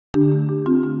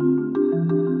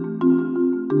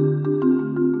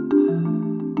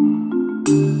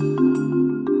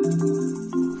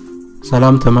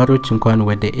ሰላም ተማሪዎች እንኳን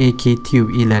ወደ ኤኬ ቲዩብ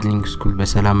ኢለርኒንግ ስኩል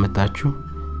በሰላም መጣችሁ።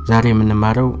 ዛሬ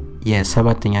የምንማረው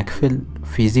የ7ኛ ክፍል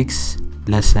ፊዚክስ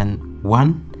ሌሰን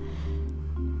 1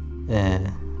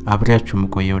 አብሬያችሁ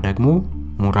የምቆየው ደግሞ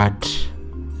ሙራድ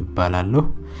እባላለሁ።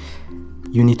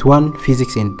 ዩኒት 1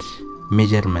 ፊዚክስ ኤንድ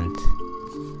ሜዠርመንት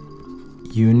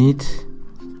ዩኒት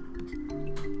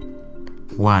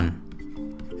 1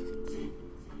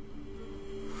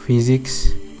 ፊዚክስ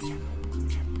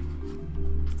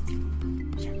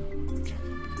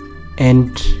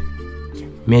and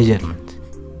measurement.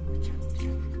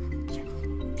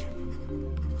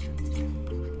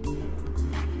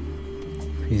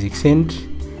 Physics and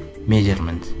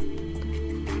measurement.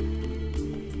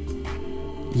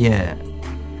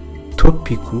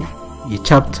 የቶፒኩ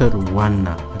የቻፕተሩ ዋና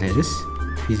ርዕስ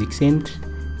ፊዚክስ ኤንድ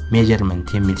ሜዠርመንት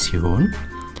የሚል ሲሆን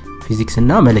ፊዚክስ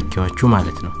እና መለኪያዎቹ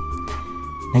ማለት ነው።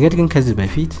 ነገር ግን ከዚህ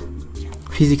በፊት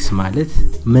ፊዚክስ ማለት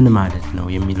ምን ማለት ነው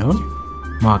የሚለውን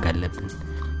ማወቅ አለብን።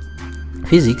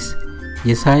 ፊዚክስ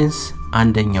የሳይንስ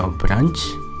አንደኛው ብራንች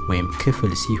ወይም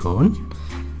ክፍል ሲሆን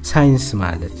ሳይንስ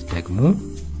ማለት ደግሞ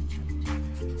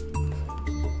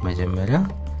መጀመሪያ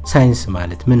ሳይንስ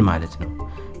ማለት ምን ማለት ነው?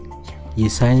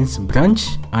 የሳይንስ ብራንች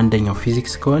አንደኛው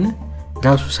ፊዚክስ ከሆነ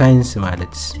ራሱ ሳይንስ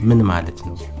ማለት ምን ማለት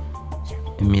ነው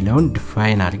የሚለውን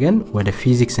ዲፋይን አድርገን ወደ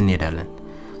ፊዚክስ እንሄዳለን።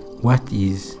 what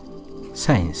is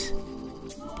science?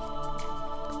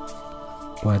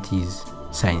 what is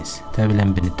science ተብለን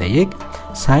ብንጠይቅ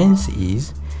science is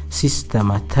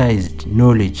systematized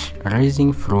knowledge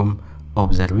arising from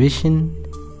observation,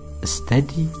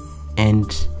 study and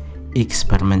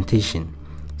experimentation.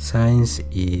 Science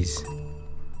is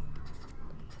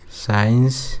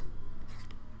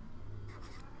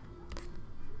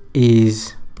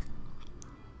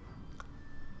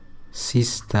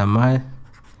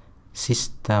systematized knowledge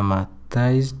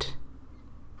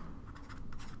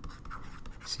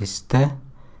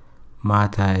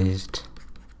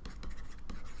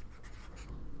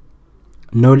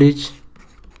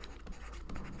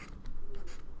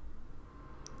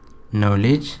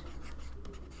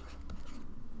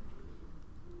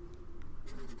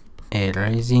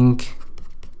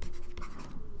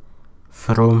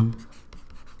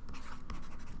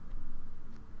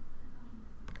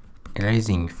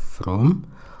arising from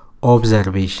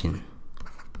observation,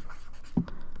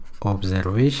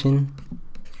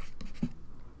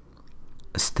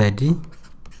 study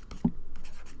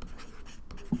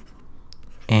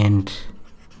and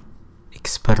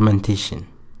experimentation.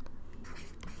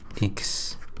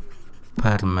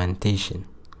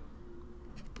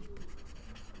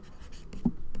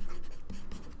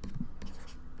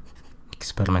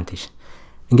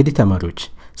 እንግዲህ ተማሪዎች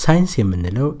ሳይንስ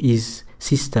የምንለው is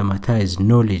systematized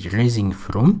knowledge arising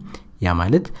from ያ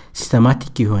ማለት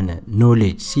ሲስተማቲክ የሆነ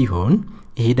ኖሌጅ ሲሆን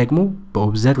ይሄ ደግሞ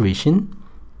በኦብዘርቬሽን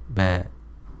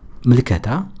በምልከታ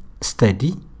ስተዲ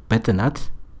በጥናት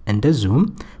እንደዚሁም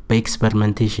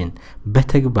በኤክስፐሪመንቴሽን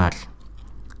በተግባር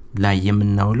ላይ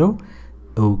የምናውለው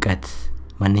ዕውቀት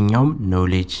ማንኛውም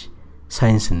ኖሌጅ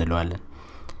ሳይንስ እንለዋለን።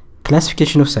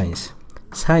 ክላሲፊኬሽን ኦፍ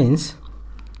ሳይንስ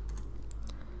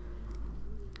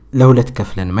ለሁለት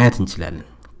ከፍለን ማየት እንችላለን።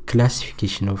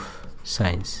 ክላሲፊኬሽን ኦፍ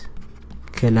ሳይንስ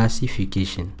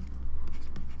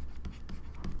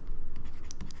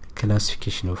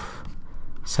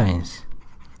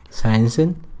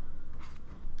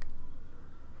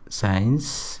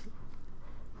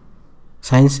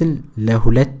ሳይንስን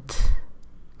ለሁለት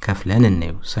ከፍለን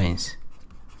እናየው። ሳይንስ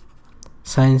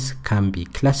can be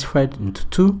classified into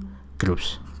two groups.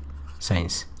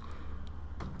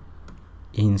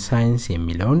 in science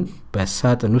የሚለውን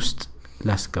በሳጥን ውስጥ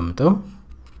ላስቀምጠው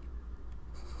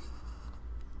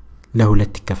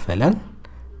ለሁለት ይከፈላል።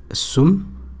 እሱም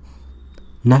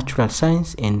ናቹራል ሳይንስ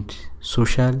and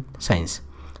ሶሻል ሳይንስ።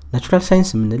 ናቹራል ሳይንስ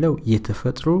የምንለው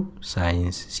የተፈጥሮ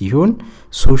ሳይንስ ሲሆን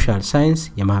ሶሻል ሳይንስ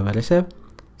የማህበረሰብ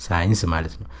ሳይንስ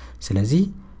ማለት ነው። ስለዚህ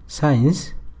ሳይንስ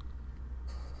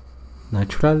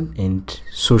ናቹራል and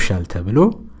ሶሻል ተብሎ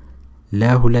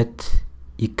ለሁለት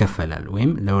ይከፈላል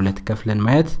ወይም ለሁለት ከፍለን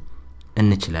ማየት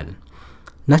እንችላለን።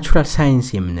 ናቹራል ሳይንስ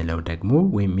የምንለው ደግሞ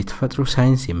ወይም የተፈጥሮ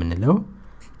ሳይንስ የምንለው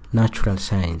ናቹራል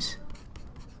ሳይንስ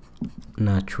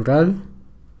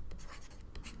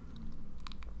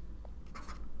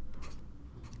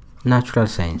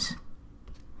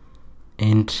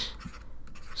and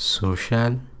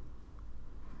social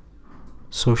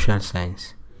science.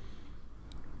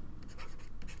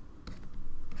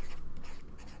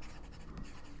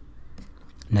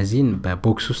 እነዚህን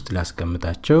በቦክስ ውስጥ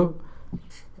ላስቀምጣቸው።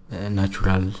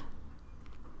 ናቹራል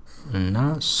እና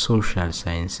ሶሻል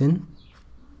ሳይንስን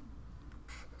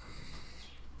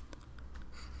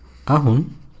አሁን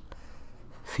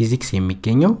ፊዚክስ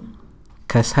የሚገኘው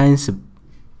ከሳይንስ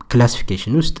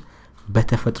ክላሲፊኬሽን ውስጥ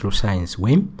በተፈጥሮ ሳይንስ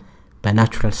ወይም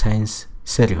በናቹራል ሳይንስ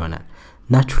ስር ይሆናል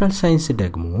ናቹራል ሳይንስ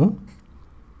ደግሞ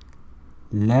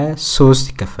ለሶስት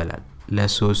ይከፈላል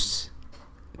ለሶስት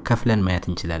ከፍለን ማየት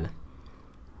እንችላለን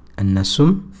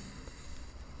እነሱም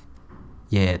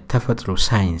የተፈጥሮ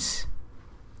ሳይንስ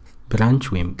ብራንች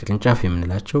ወይም ቅርንጫፍ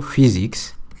የምንላቸው ፊዚክስ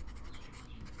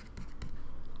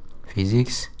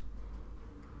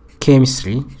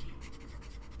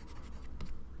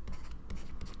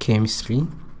ኬሚስትሪ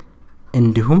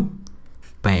እንዲሁም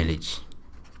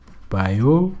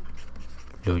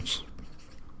ባዮሎጂ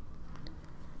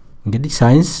እንግዲህ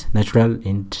ሳይንስ ናቹራል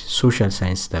ኤንድ ሶሻል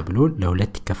ሳይንስ ተብሎ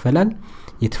ለሁለት ይከፈላል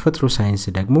የተፈጥሮ ሳይንስ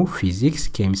ደግሞ ፊዚክስ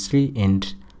ኬሚስትሪ ኤንድ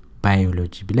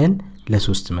ባዮሎጂ ብለን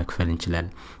ለሶስት መክፈል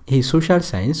እንችላለን ይሄ ሶሻል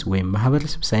ሳይንስ ወይም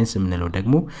ማህበረሰብ ሳይንስ የምንለው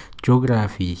ደግሞ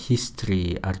ጂኦግራፊ ሂስትሪ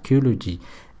አርኪኦሎጂ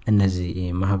እነዚህ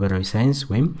ማህበራዊ ሳይንስ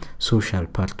ወይም ሶሻል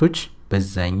ፓርቶች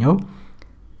በዛኛው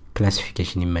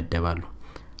ክላሲፊኬሽን ይመደባሉ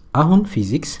አሁን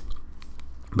ፊዚክስ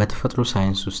በተፈጥሮ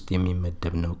ሳይንስ ውስጥ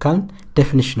የሚመደብ ነው ካል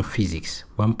definition of physics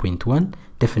 1.1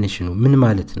 definition ምን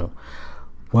ማለት ነው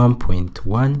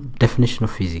 1.1 definition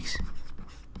of physics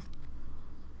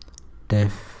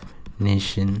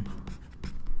definition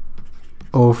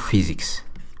of physics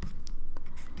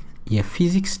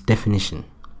የፊዚክስ definition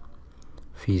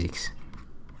physics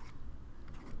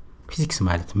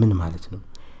ማለት ምን ማለት ነው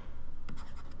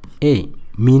a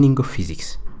meaning of physics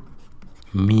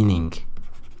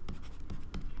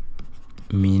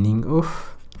meaning of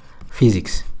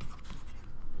physics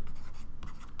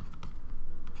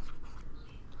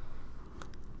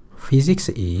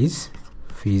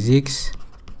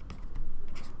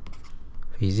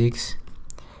physics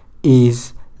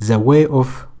is the way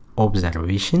of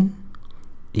observation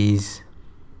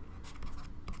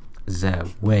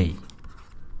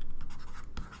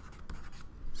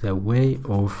the way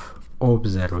of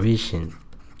observation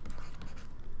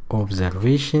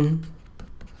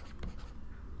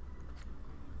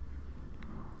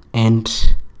and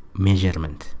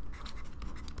measurement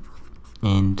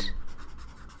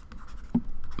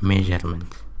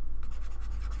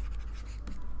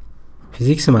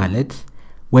physics ማለት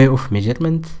way of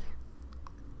measurement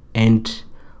and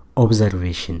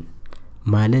observation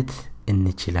ማለት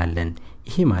እንችላለን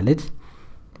ይሄ ማለት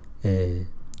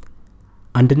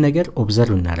አንድ ነገር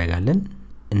ኦብዘርቭ እናደርጋለን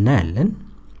እናያለን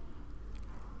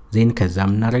ዜን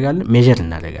ከዛም እናደርጋለን ሜዠር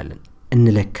እናደርጋለን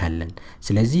እንለካለን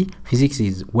ስለዚህ physics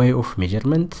is way of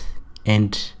measurement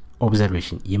and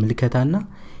observation የምልከታና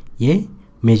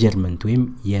የሜዠርመንት ወይም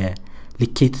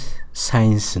የልኬት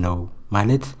ሳይንስ ነው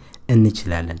ማለት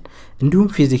እንችላለን እንዲሁም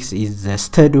physics is the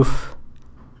study of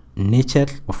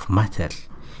nature of matter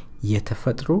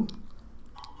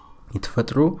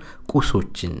የተፈጥሮ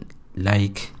ቁሶችን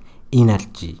like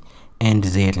energy and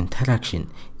their interaction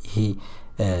ይሄ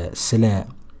ስለ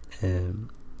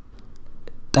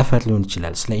ጠፈር ሊሆን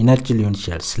ይችላል ስለ ኢነርጂ ሊሆን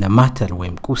ይችላል ስለ ማተር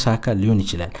ወይም ቁስ አካል ሊሆን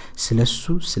ይችላል ስለሱ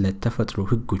ስለ ተፈጥሮ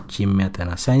ህጎች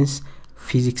የሚያጠና ሳይንስ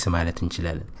ፊዚክስ ማለት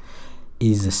እንችላለን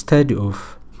is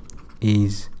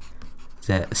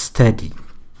the study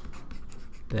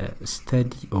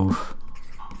of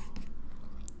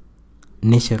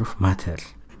nature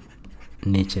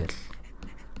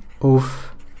of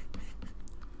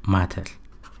matter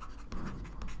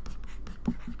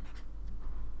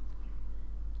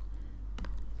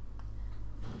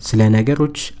ስለ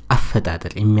ነገሮች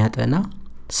አፈጣጠር የሚያጠና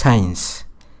ሳይንስ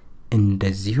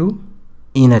እንደዚሁ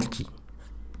ኢነርጂ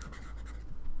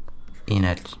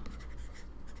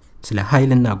ስለ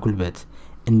ኃይልና ጉልበት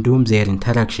እንዲሁም their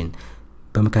interaction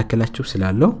በመካከላቸው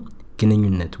ስላለው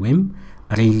ግንኙነት ወይም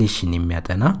ሪሌሽን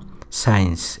የሚያጠና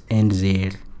ሳይንስ and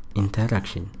their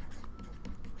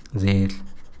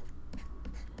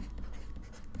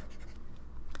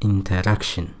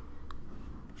interaction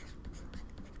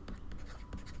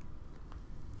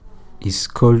is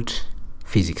called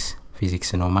physics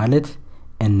ነው ማለት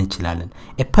እንችላለን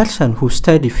a person who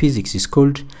study physics is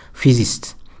called physicist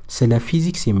ስለ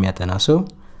ፊዚክስ የሚያጠና ሰው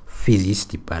physicist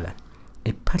ይባላል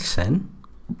a person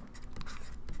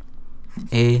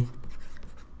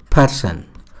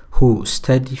who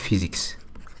study physics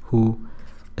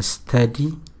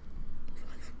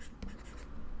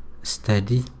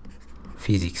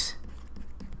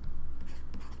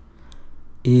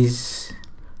is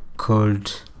called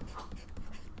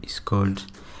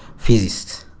physicist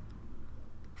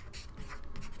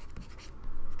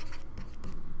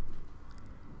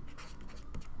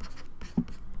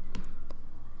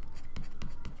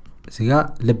እዚጋ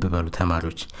ልብ በሉ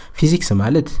ተማሪዎች ፊዚክስ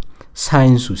ማለት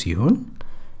ሳይንሱ ሲሆን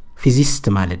ፊዚስት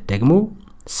ማለት ደግሞ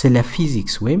ስለ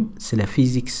ፊዚክስ ወይም ስለ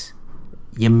ፊዚክስ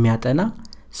የሚያጠና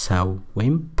ሰው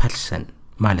ወይም ፐርሰን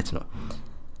ማለት ነው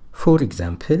for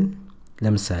example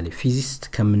ለምሳሌ ፊዚስት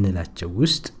ከምንላቸው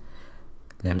ውስጥ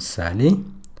ለምሳሌ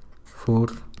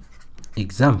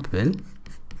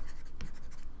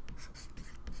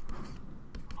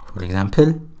for example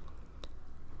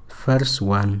first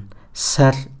one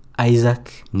Sir Isaac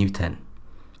Newton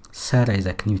Sir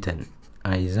Isaac Newton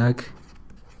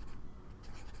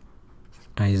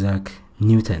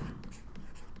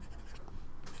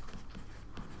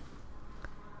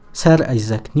Sir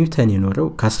Isaac Newton የኖረው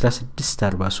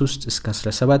ከ1643 እስከ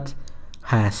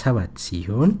 1727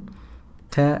 ሲሆን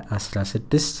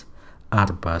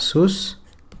ከ1643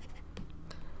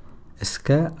 እስከ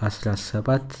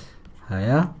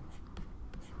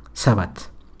 1727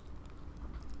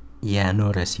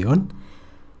 የኖረ ሲሆን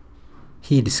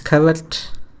he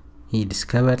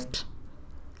discovered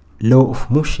law of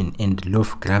motion and law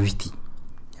of gravity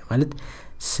ማለት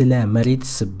ስለ መሬት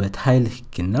ስበት ኃይል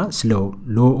ህግና ስለ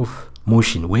law of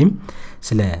motion ወይም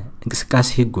ስለ እንቅስቃሴ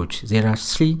ህጎች there are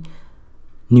 3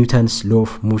 Newton's law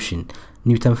of motion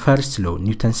Newton first law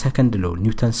Newton second law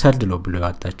Newton third law ብሎ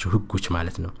ያወጣቸው ህጎች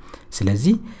ማለት ነው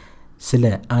ስለዚህ ስለ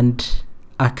አንድ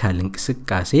አካል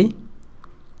እንቅስቃሴ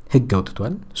ህግ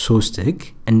አውጥቷል 3 ህግ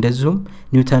እንደዚሁም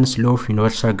Newton's law of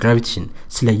universal gravitation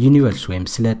ስለ ዩኒቨርስ ወይም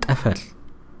ስለ ጠፈር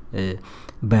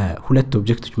በሁለት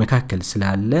ኦብጀክቶች መካከል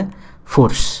ስላለ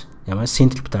ፎርስ ያማ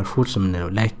ሴንትሪፒታል ፎርስ ምንለው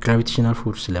ላይክ ግራቪቴሽናል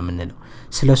ፎርስ ስለምንለው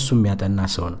ስለሱም ያጠና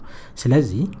ሰው ነው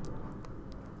ስለዚህ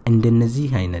እንደነዚህ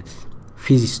አይነት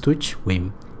ፊዚስቶች ወይም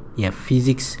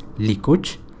የፊዚክስ ሊቆች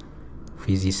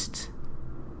ፊዚስት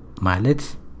ማለት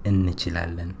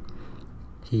እንችላለን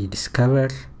he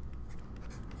discovered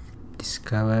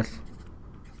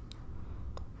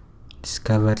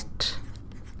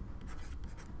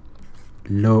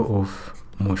law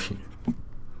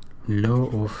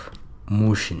of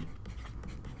motion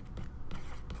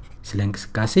ስለ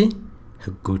እንቅስቃሴ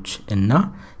ህጎች እና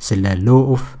ስለ law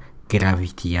of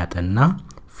gravity ያጠና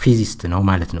ፊዚስት ነው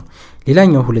ማለት ነው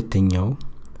ሌላኛው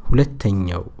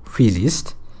ሁለተኛው ፊዚስት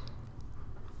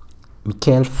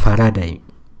ሚካኤል ፋራዳይ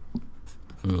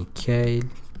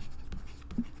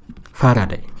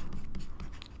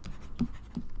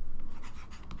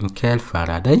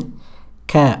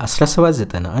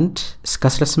ከ1791 እስከ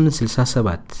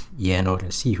 1867 የኖረ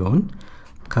ሲሆን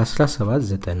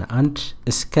ከ1791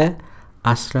 እስከ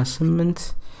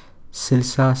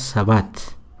 1867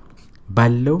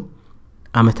 ባለው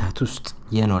አመታት ውስጥ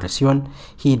የኖረ ሲሆን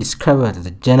he discovered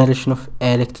the generation of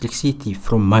electricity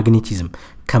from magnetism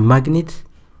ከማግኔት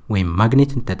ወይም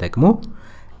ማግኔትን ተጠቅሞ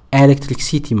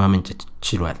ኤሌክትሪሲቲ ማመንጨት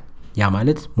ችሏል ያ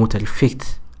ማለት ሞተር ኢፌክት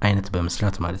አይነት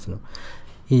በመስራት ማለት ነው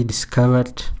he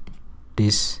discovered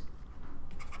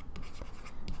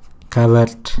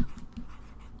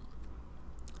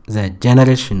the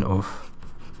generation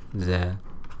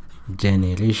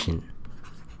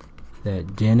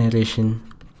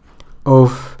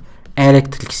of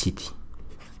electricity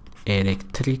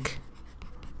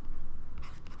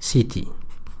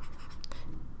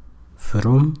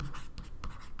from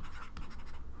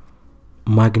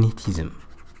magnetism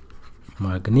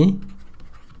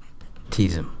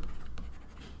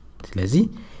ስለዚህ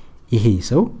ይሄ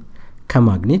ሰው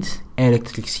ከማግኔት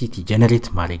ኤሌክትሪሲቲ ጀነሬት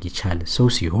ማድረግ ይቻላል ሰው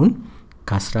ሲሆን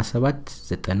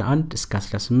ከ1791 እስከ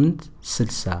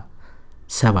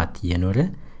 1867 የኖረ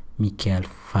ሚካኤል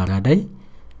ፋራዳይ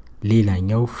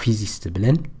ሌላኛው ፊዚስት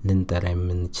ብለን ልንጠራ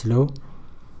የምንችለው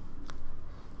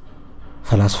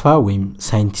ፈላስፋ ወይም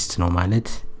ሳይንቲስት ነው ማለት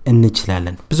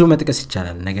እንችላለን ብዙ መጥቀስ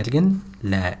ይቻላል ነገር ግን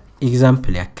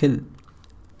ለኤግዛምፕል ያክል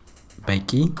በቂ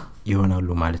ይሆናሉ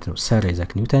ማለት ነው ሰር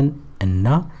አይዛክ ኒውተን እና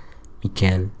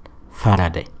ሚካኤል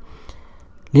ፋራዳይ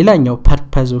ሌላኛው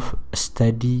purpose of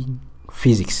study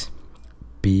physics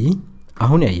ቢ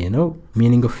አሁን ያየነው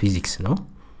meaning of physics ነው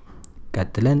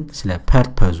ቀጥለን ስለ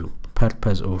purpose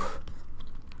of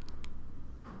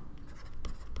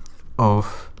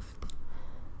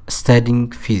studying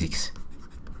physics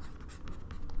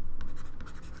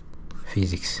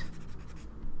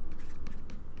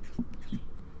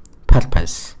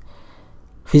purpose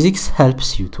physics helps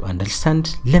you to understand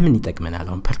ለምን ይጠቅመናል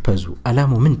አሁን purpose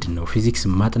አላማው ምንድነው ፊዚክስ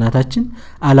ማጥናታችን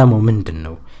አላማው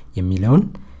ምንድነው የሚለውን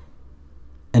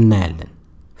እናያለን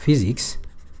physics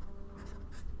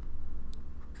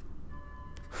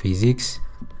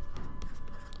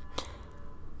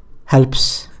helps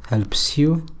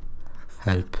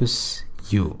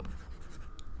you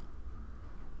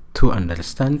to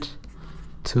understand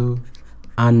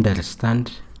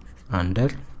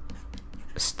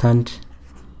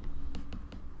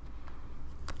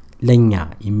ለኛ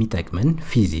የሚጠቅመን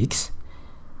ፊዚክስ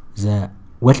the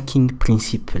working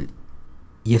principle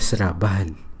የስራ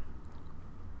ባህል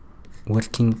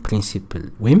working principle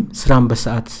ወይም ስራን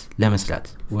በሰዓት ለመስራት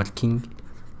working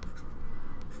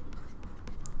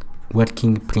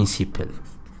principle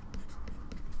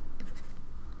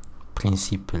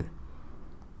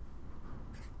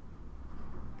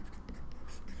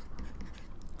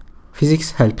Physics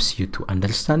helps you to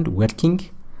understand working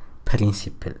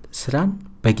principle ስራን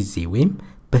በጊዜ ወይም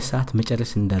በሰዓት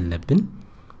መጨረስ እንዳለብን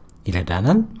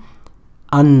ይረዳናል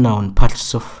unknown parts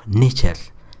of nature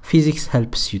Physics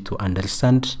helps you to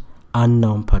understand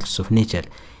unknown parts of nature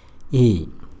ይሄ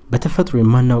በተፈጥሮ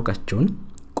የማናውቃቸውን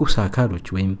ቁስ አካሎች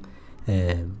ወይም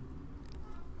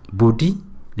ቦዲ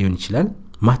ሊሆን ይችላል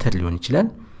ማተር ሊሆን ይችላል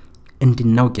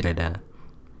እንድናውቅ ይረዳናል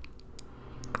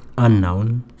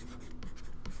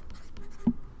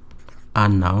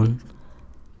unknown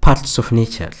parts of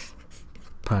nature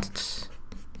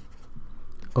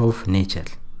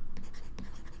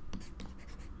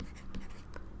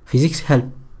Physics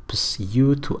helps you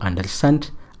to understand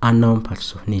unknown parts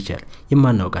of nature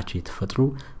የማናውቃቸው የተፈጥሮ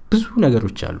ብዙ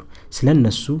ነገሮች አሉ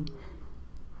ስለነሱ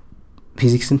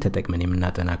ፊዚክስን ተጠቅመን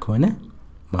የምናጠና ከሆነ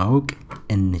ማወቅ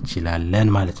እንችላለን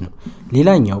ማለት ነው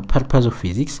ሌላኛው purpose of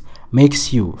physics makes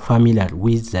you familiar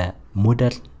with the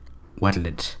modern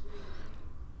world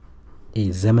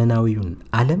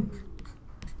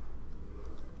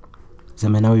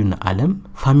ዘመናዊውን ዓለም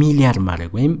ፋሚሊያር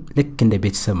ማድረግ ወይም ልክ እንደ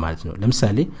ቤተሰብ ማለት ነው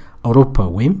ለምሳሌ አውሮፓ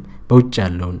ወይም በውጭ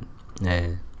ያለውን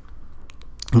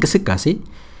እንቅስቃሴ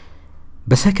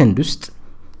በሰከንድ ውስጥ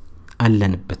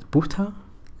አለንበት ቦታ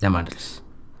ለማድረስ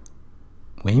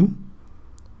ወይም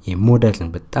የሞደርን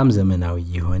በጣም ዘመናዊ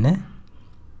የሆነ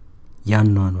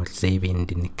ያኗኗር ዘይቤ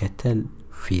እንድንከተል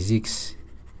ፊዚክስ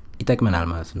ይጠቅመናል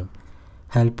ማለት ነው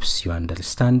helps you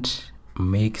understand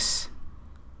makes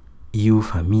you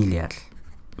familiar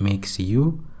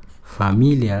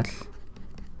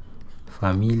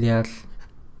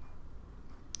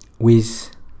with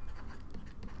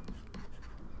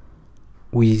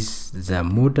the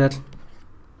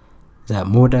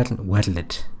modern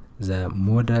world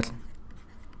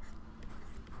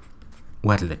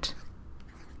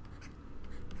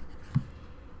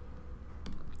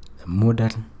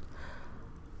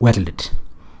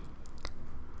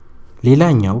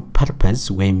ሌላኛው purpose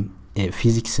ወይም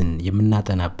ፊዚክስን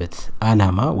የምናጠናበት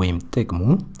ዓላማ ወይም ጥቅሙ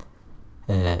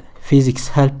physics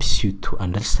helps you to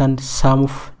understand some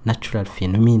of natural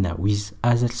phenomena with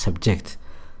other subjects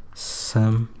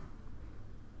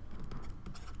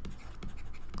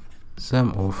some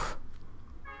of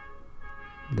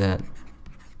the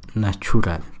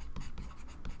natural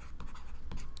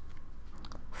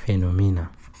phenomena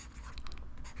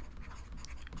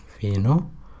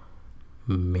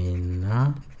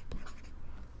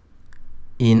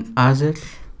in other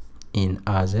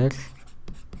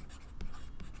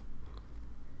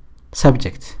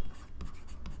subject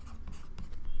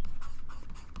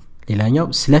ሌላኛው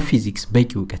ስለ ፊዚክስ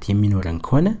በቂ ዕውቀት የሚኖረን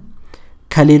ከሆነ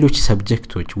ከሌሎች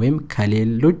ሰብጀክቶች ወይም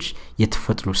ከሌሎች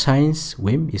የተፈጥሮ ሳይንስ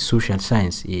ወይም የሶሻል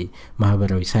ሳይንስ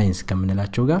የማህበራዊ ሳይንስ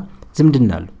ከምንላቸው ጋር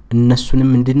ዝምድና አሉ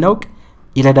እነሱንም እንድናውቅ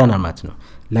ይረዳናል ማለት ነው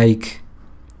like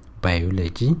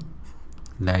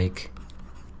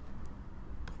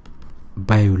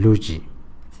biology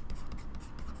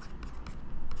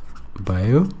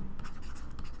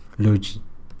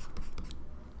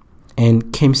and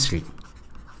chemistry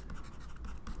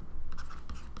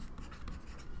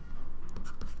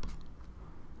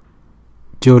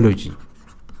geology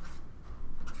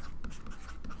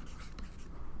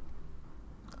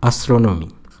astronomy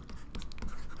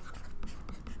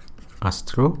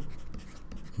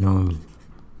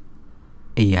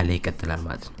እያለ ይቀጥላል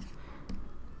ማለት ነው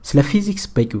ስለ ፊዚክስ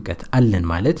በቂ ዕውቀት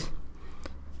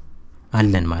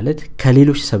አለን ማለት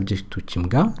ከሌሎች ሰብጀክቶችም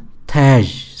ጋር ተያያዥ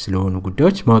ስለሆኑ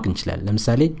ጉዳዮች ማወቅ እንችላለን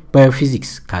ለምሳሌ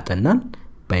ባዮፊዚክስ ካጠናን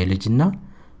ባዮሎጂና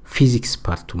ፊዚክስ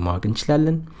ፓርቱ ማወቅ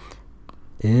እንችላለን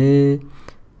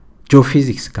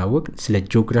ጂኦፊዚክስ ካወቅ ስለ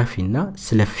ጂኦግራፊና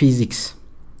ስለ ፊዚክስ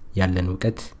ያለን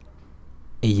ዕውቀት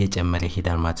እየጨመረ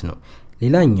ይሄዳል ማለት ነው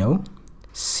ሌላኛው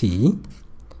C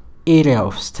area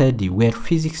of study where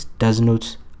physics does not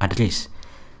address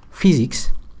physics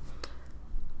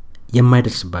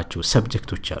የማይደርስባቸው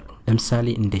ሰብጀክቶች አሉ ለምሳሌ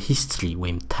እንደ ሂስትሪ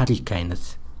ወይም ታሪክ አይነት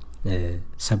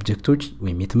ሰብጀክቶች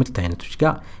ወይም የትምህርት አይነቶች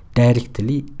ጋር ዳይሬክትሊ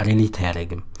ሪሌት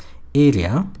አያደርግም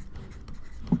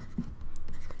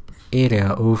area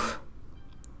of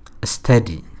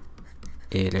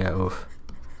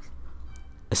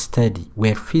study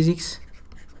where physics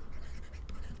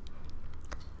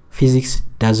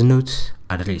does not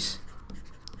address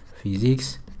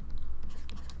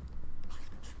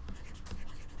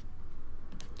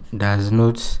does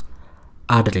not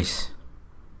address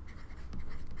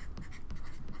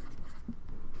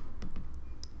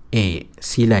a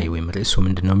C ላይ ወይም ርዕሱ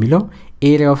ምንድነው የሚለው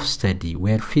area of study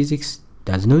where physics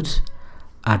does not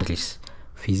address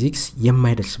physics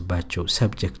የማይደርስባቸው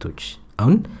ሰብጀክቶች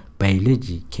አሁን ባዮሎጂ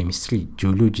ኬሚስትሪ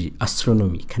ጂኦሎጂ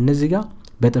አስትሮኖሚ ከነዚህ ጋር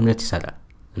በጥምረት ይሰራል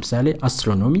ለምሳሌ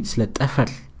አስትሮኖሚ ስለ ጠፈር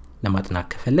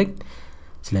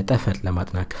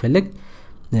ለማጥናት ከፈለግ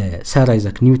ሰር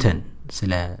አይዛክ ኒውተን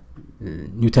ስለ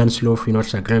ኒውተንስ ሎው ኦፍ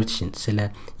ዩኒቨርሳል ግራቪቴሽን ስለ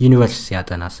ዩኒቨርስ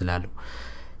ያጠና ስላሉ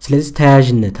ስለዚህ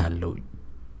ተያያዥነት አለው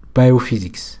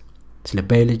ባዮፊዚክስ ስለ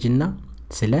ባዮሎጂና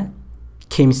ስለ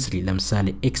ኬሚስትሪ ለምሳሌ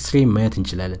ኤክስሬይ ማየት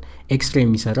እንችላለን ኤክስሬይ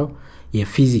የሚሰራው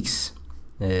የፊዚክስ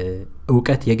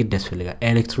እውቀት የግድ ያስፈልጋል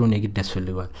ኤሌክትሮን የግድ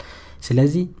ያስፈልጋል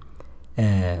ስለዚህ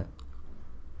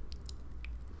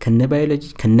ከነ ባዮሎጂ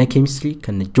ከነ ኬሚስትሪ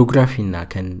ከነ ጂኦግራፊና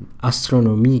ከነ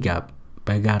አስትሮኖሚ ጋር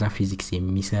በጋራ ፊዚክስ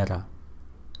የሚሰራ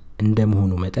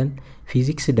እንደመሆኑ መጠን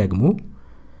ፊዚክስ ደግሞ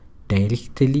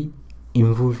ዳይሬክትሊ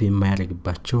ኢንቮልቭ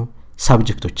የማያደርግባቸው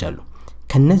ሳብጀክቶች አሉ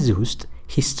ከነዚህ ውስጥ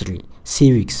ሂስትሪ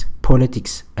ሲቪክስ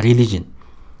ፖለቲክስ ሪሊጅን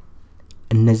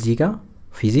እነዚህ ጋር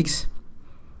ፊዚክስ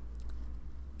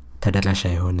ተደራሽ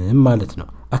አይሆንም ማለት ነው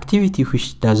activity which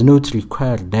does not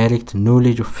require direct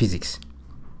knowledge of physics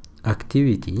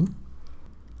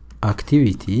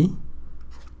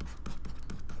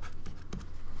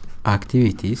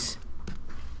activities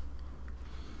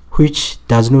which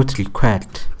does not require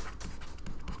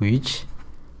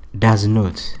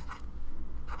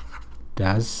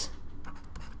does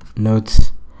not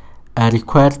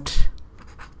required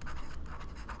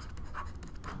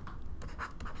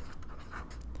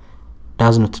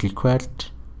does not require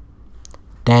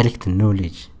direct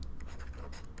knowledge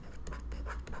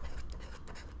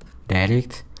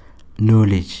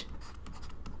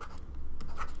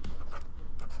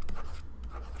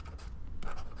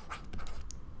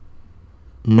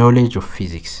knowledge of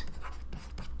physics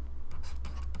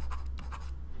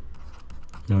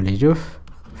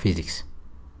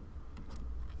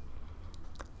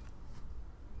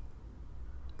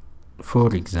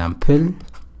for example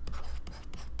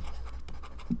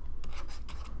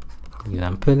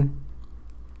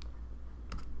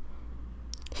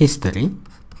history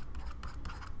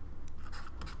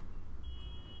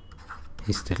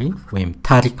ወይም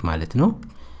ታሪክ ማለት ነው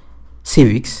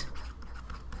civics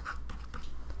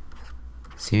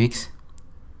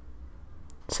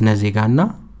ስነ ዜጋና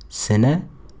ስነ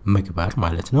ምግባር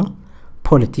ማለት ነው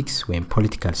politics ወይም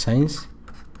political science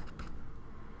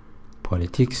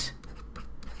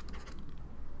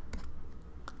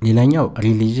ሌላኛው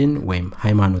religion ወይም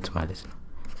ሃይማኖት ማለት ነው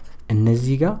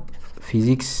እነዚህ ጋር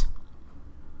ፊዚክስ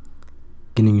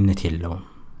ግንኙነት የለውም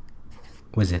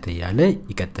ወዘተ ያለ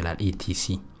ይቀጥላል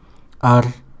etc are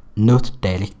not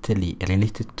directly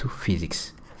related to physics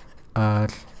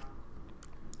are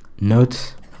not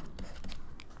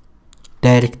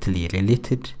directly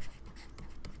related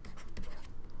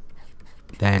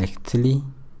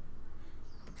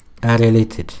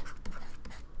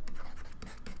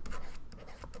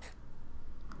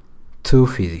to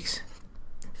physics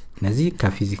እነዚህ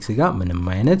ከፊዚክስ ጋር ምንም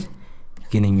አይነት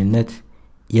ግንኙነት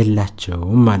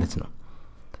የላቸውም ማለት ነው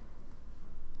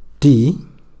D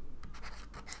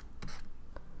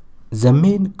the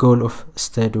main goal of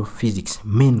study of physics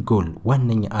main goal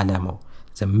ዋነኛ ዓላማው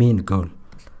the main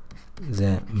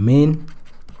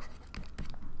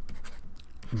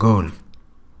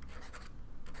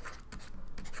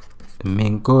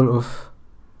goal of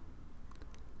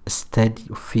study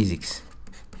of physics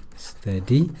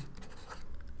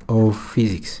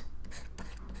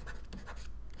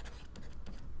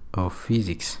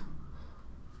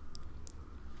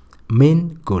main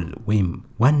goal ወይም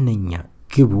ዋነኛ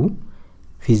ግቡ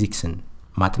ፊዚክስን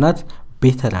ማጥናት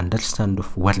better understand of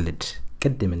world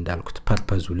ቅድም እንዳልኩት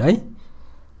ፐርፐዙ ላይ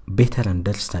better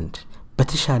understand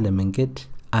በተሻለ መንገድ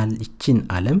ይችን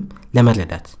ዓለም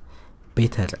ለመረዳት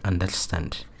better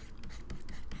understand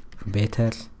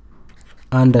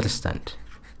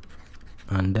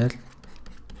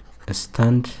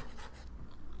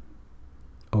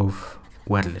of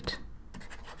world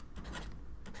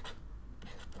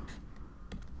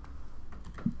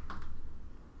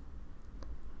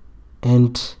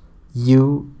and you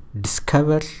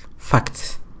discover facts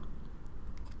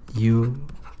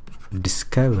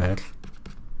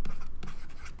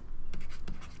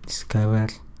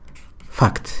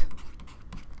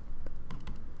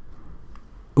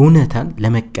እውነታን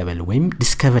ለመቀበል ወይም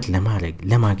ዲስከቨር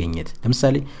ለማግኘት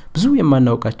ለምሳሌ ብዙ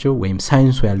የማናውቃቸው ወይም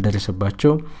ሳይንሱ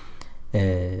ያልደረሰባቸው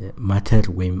ማተር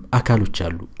ወይም አካሎች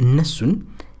አሉ እነሱን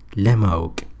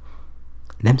ለማወቅ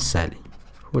ለምሳሌ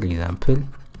for example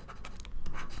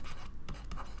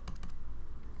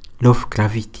law of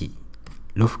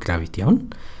gravity አሁን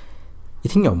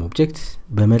የትኛውም ኦብጀክት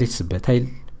በመሬት ስበት ኃይል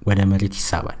ወደ መሬት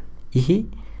ይሳባል ይሄ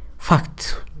ፋክት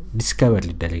ዲስከቨር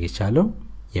ሊደረግ የቻለው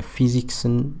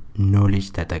የፊዚክስን ኖሌጅ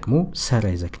ተጠቅሞ ሰር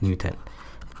አይዛክ ኒውተን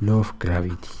law of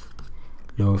gravity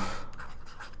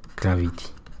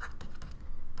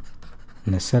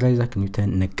ሰር አይዛክ ኒውተን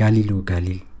ነጋሊሎ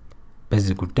ጋሊል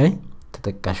በዚህ ጉዳይ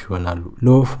ተጠቃሽ ይሆናሉ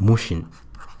law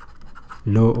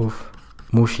of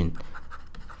motion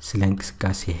ስለ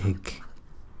እንቅስቃሴ ህግ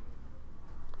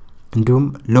እንዲሁም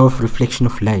law of reflection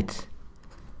of light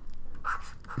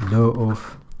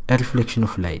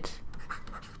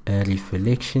a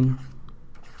reflection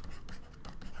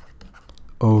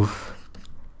of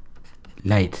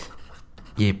light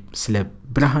ስለ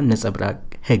ብርሃን ነጸብራቅ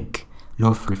ህግ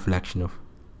law of reflection of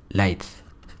light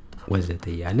ወዘተ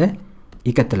ያለ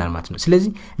ይቀጥላል ማለት ነው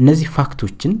ስለዚህ እነዚህ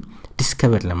ፋክቶችን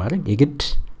ዲስከቨር ለማድረግ የግድ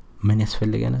ምን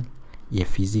ያስፈልገናል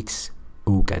የፊዚክስ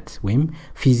ዕውቀት ወይም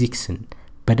ፊዚክስን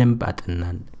በደንብ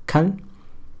አጥናን ካል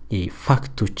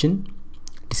የፋክቶችን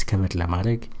ዲስከቨር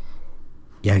ለማድረግ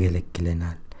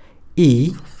ያገለግለናል a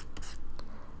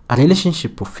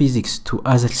relationship of physics to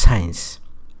other science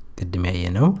ቅድም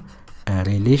ያየነው a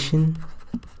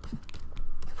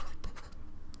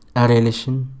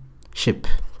relationship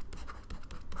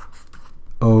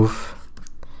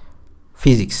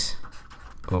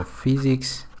of physics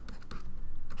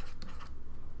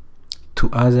to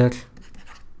other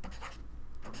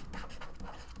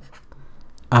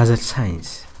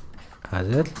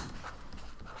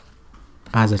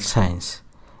science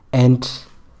and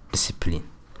discipline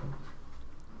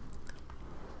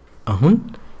አሁን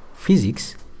ፊዚክስ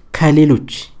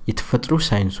ከሌሎች የተፈጥሮ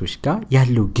ሳይንሶች ጋር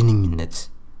ያለው ግንኙነት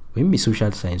ወይም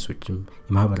የሶሻል ሳይንሶችም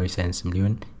የማህበራዊ ሳይንስም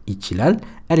ሊሆን ይችላል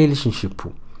ሪሌሽንሺፑ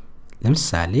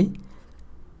ለምሳሌ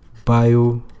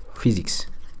ባዮፊዚክስ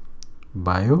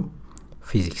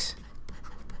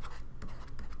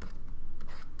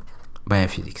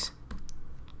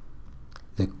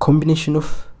the combination of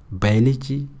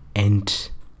biology and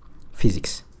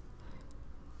physics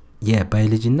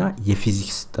የባዮሎጂ እና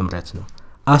የፊዚክስ ጥምረት ነው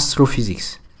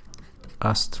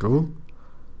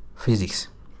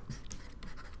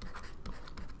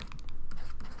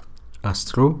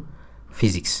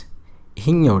አስትሮፊዚክስ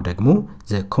ይሄኛው ደግሞ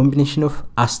the combination of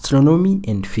astronomy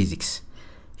and physics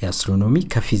የአስትሮኖሚ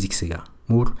ከፊዚክስ ጋር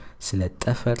ሙር ስለ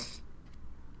ጠፈር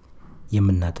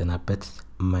የምናጠናበት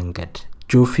መንገድ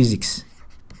ጂኦፊዚክስ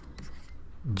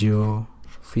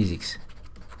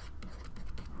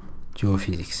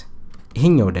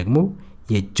ይሄኛው ደግሞ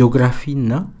የጂኦግራፊ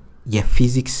እና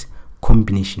የፊዚክስ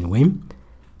ኮምቢኔሽን ወይም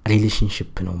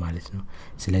ሪሌሽንሺፕ ነው ማለት ነው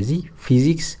ስለዚህ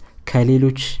ፊዚክስ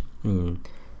ከሌሎች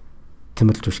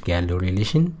ትምህርቶች ጋር ያለው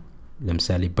ሪሌሽን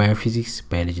ለምሳሌ ባዮፊዚክስ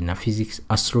ባዮሎጂ እና ፊዚክስ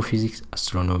አስትሮፊዚክስ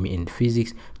አስትሮኖሚ ኤንድ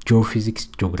ፊዚክስ ጂኦፊዚክስ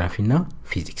ጂኦግራፊ እና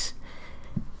ፊዚክስ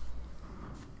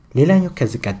ሌላኛው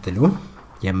ከዚህ ቀጥሎ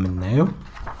የምናየው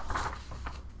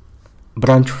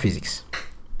ብራንች ኦፍ ፊዚክስ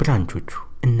ብራንቾቹ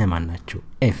እነማን ናቸው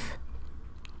ኤፍ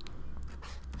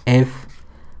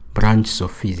branches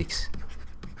of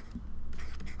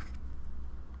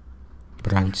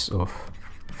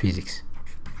physics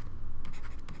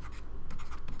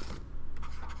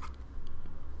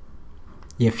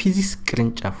የፊዚክስ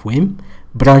ቅርንጫፍ ወይም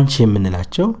ብራንች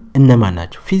የምንላቸው እነማን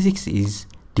ናቸው physics is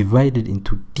divided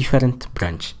into different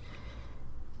branch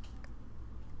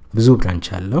ብዙ ብራንች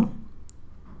አለው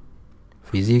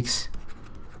physics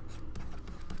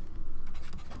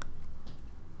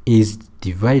is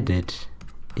divided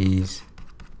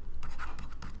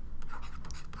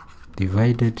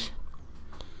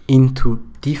into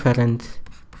different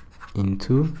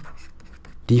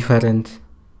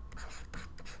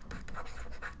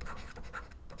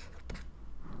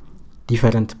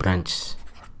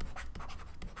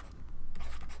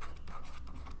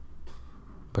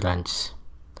branches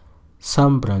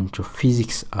some branch of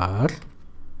physics are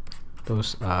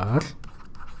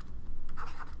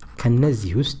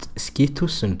ከነዚህ ውስጥ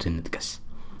እስኪተወሰኑት እንጥቀስ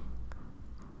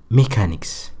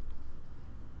ሜካኒክስ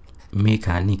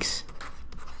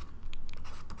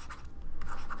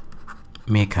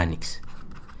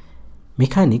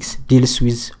deals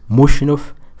with motion of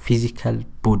physical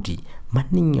body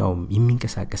ማንኛውም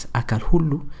የሚንቀሳቀስ አካል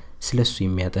ሁሉ ስለሱ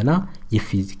የሚያጠና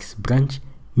የፊዚክስ ብራንች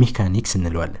ሜካኒክስ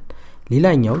እንለዋለን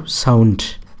ሌላኛው ሳውንድ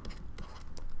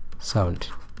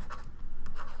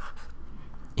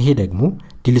ይሄ ደግሞ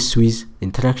deals with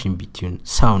interaction between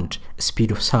sound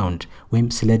speed of sound ወይም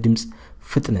ስለ ድምጽ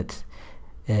ፍጥነት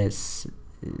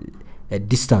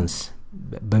distance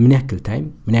በምን ያክል ታይም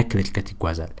ምን ያክል ርቀት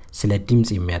ይጓዛል ስለ ድምጽ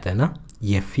የሚያጠና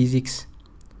የፊዚክስ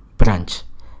ብራንች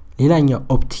ሌላኛው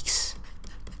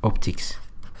ኦፕቲክስ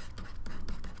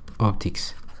optics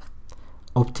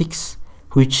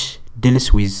which deals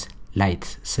with light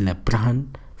ስለ ብርሃን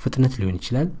ፍጥነት ሊሆን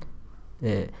ይችላል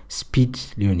ስፒድ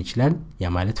ሊሆን ይችላል ያ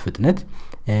ማለት ፍጥነት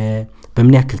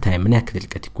በምን ያክል ታይም ምን ያክል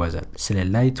ርቀት ይጓዛል ስለ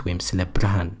ላይት ወይም ስለ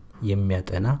ብርሃን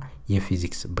የሚያጠና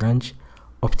የፊዚክስ ብራንች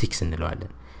ኦፕቲክስ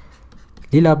እንለዋለን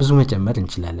ሌላ ብዙ መጨመር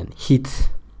እንችላለን ሂት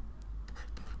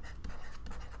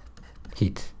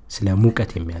ስለ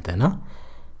ሙቀት የሚያጠና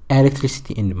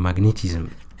electricity and magnetism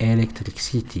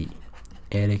electricity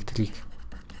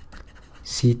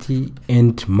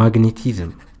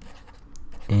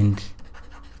and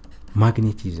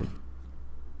magnetisms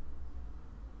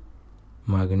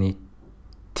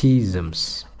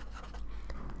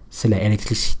ስለ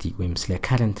ኤሌክትሪሲቲ ወይም ስለ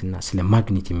ካረንት እና ስለ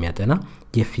ማግኔት የሚያጠና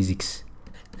የፊዚክስ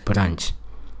ብራንች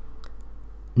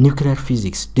nuclear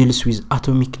physics deals with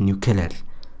atomic nuclear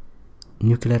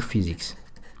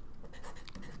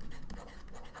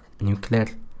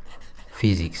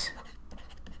physics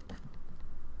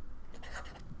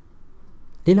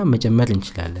ሌላ መጨመር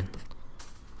እንችላለን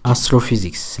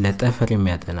astrophysics ስለ ጠፈር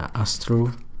የሚያጠና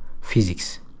astrophysics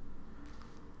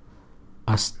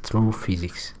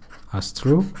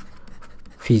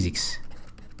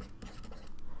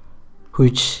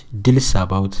which deals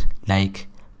about like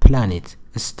planet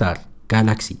star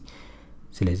galaxy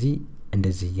ስለዚህ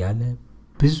እንደዚህ ያለ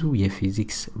ብዙ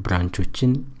የፊዚክስ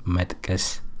ብራንቾችን መጥቀስ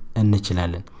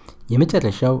እንችላለን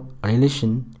የመጨረሻው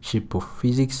relationship of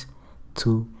physics to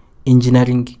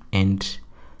engineering and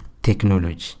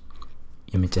technology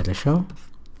የመጨረሻው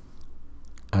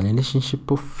relationship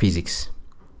of physics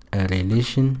a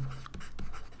relationship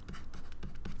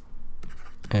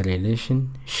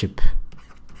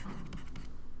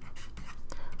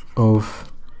of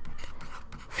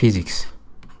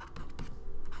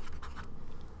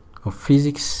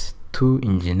physics to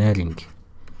engineering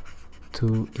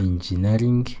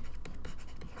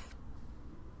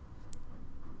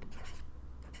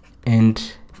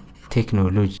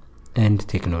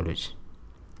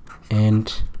and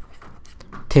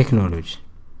technology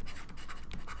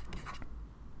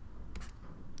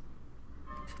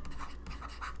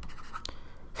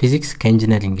physics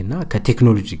ከኢንጂነሪንግ እና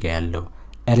ከቴክኖሎጂ ጋር ያለው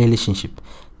relationship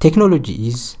technology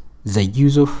is the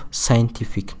use of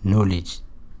scientific knowledge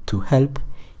to help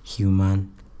human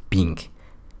being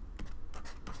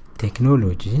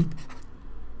technology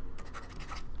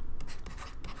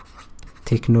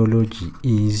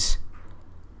is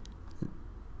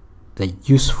the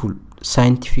useful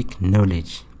scientific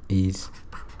knowledge to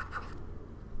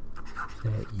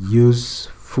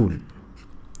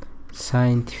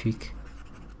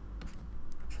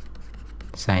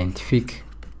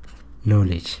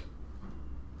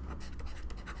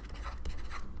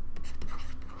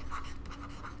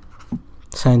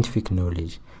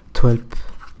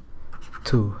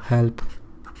help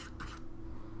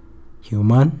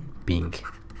human being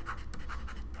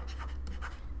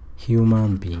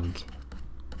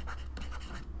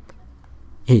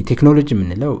ይሄ ቴክኖሎጂ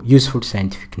ምንለው useful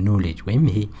scientific knowledge ወይም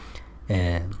ይሄ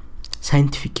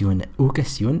ሳይንቲፊክ የሆነ ዕውቀት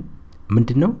ሲሆን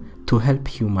ምንድነው to help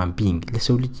human being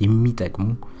ለሰው ልጅ የሚጠቅሙ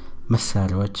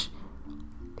መሳሪያዎች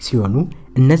ሲሆኑ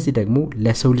እነዚህ ደግሞ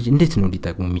ለሰው ልጅ እንዴት ነው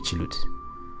ሊጠቅሙ የሚችሉት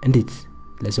እንዴት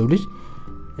ለሰው ልጅ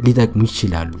ሊጠቅሙ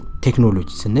ይችላሉ ቴክኖሎጂ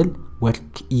ስንል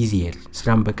work easier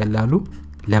ስራን በቀላሉ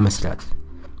ለመስራት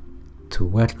to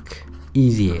work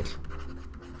easier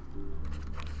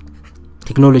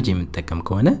ቴክኖሎጂ የምንጠቀም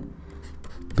ከሆነ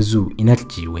ብዙ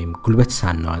ኢነርጂ ወይም ጉልበት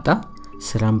ሳናወጣ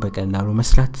ስራን በቀላሉ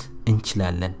መስራት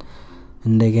እንችላለን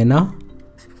እንደገና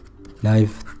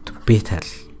life to better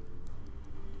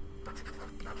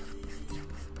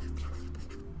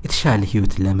የተሻለ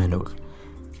ህይወት ለመኖር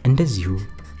እንደዚሁ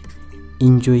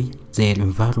enjoy their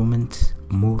environment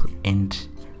more and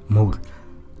more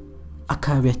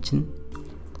አካባቢያችን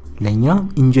ለኛ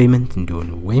enjoyment እንዲሆኑ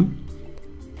ወይም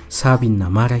ሳቢና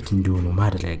ማራኪ እንዲሆኑ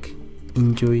ማድረግ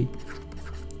enjoy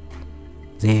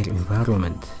their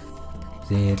environment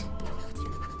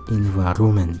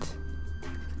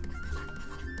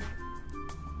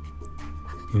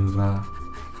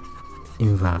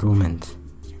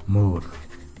more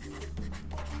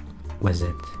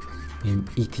ወዘት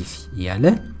etc ያለ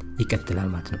ይቀጥላል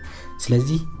ማለት ነው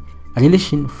ስለዚህ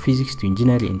relation of physics to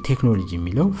engineering and technology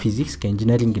የሚለው ፊዚክስ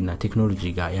ከኢንጂነሪንግ እና ቴክኖሎጂ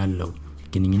ጋር ያለው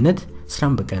ግንኙነት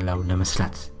ስራን በቀላሉ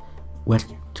ለመስራት work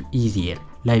to easier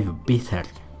life better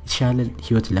የተሻለ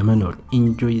ህይወት ለመኖር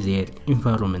enjoy their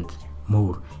environment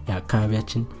more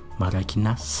የአካባቢያችን ማራኪና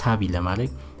ሳቢ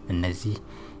ለማድረግ እነዚህ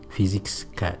ፊዚክስ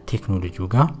ከቴክኖሎጂው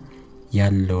ጋር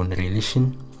ያለውን ሪሌሽን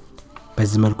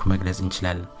በዚህ መልኩ መግለጽ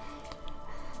እንችላለን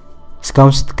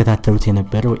እስካሁን ስትከታተሉት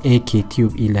የነበረው AK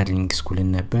Tube e-learning ስኩል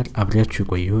ነበር። አብራችሁ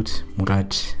ቆዩት።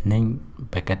 ሙራድ ነኝ።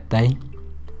 በቀጣይ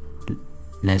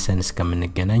ለሰን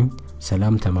እስከምንገናኝ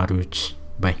ሰላም ተማሪዎች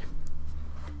ባይ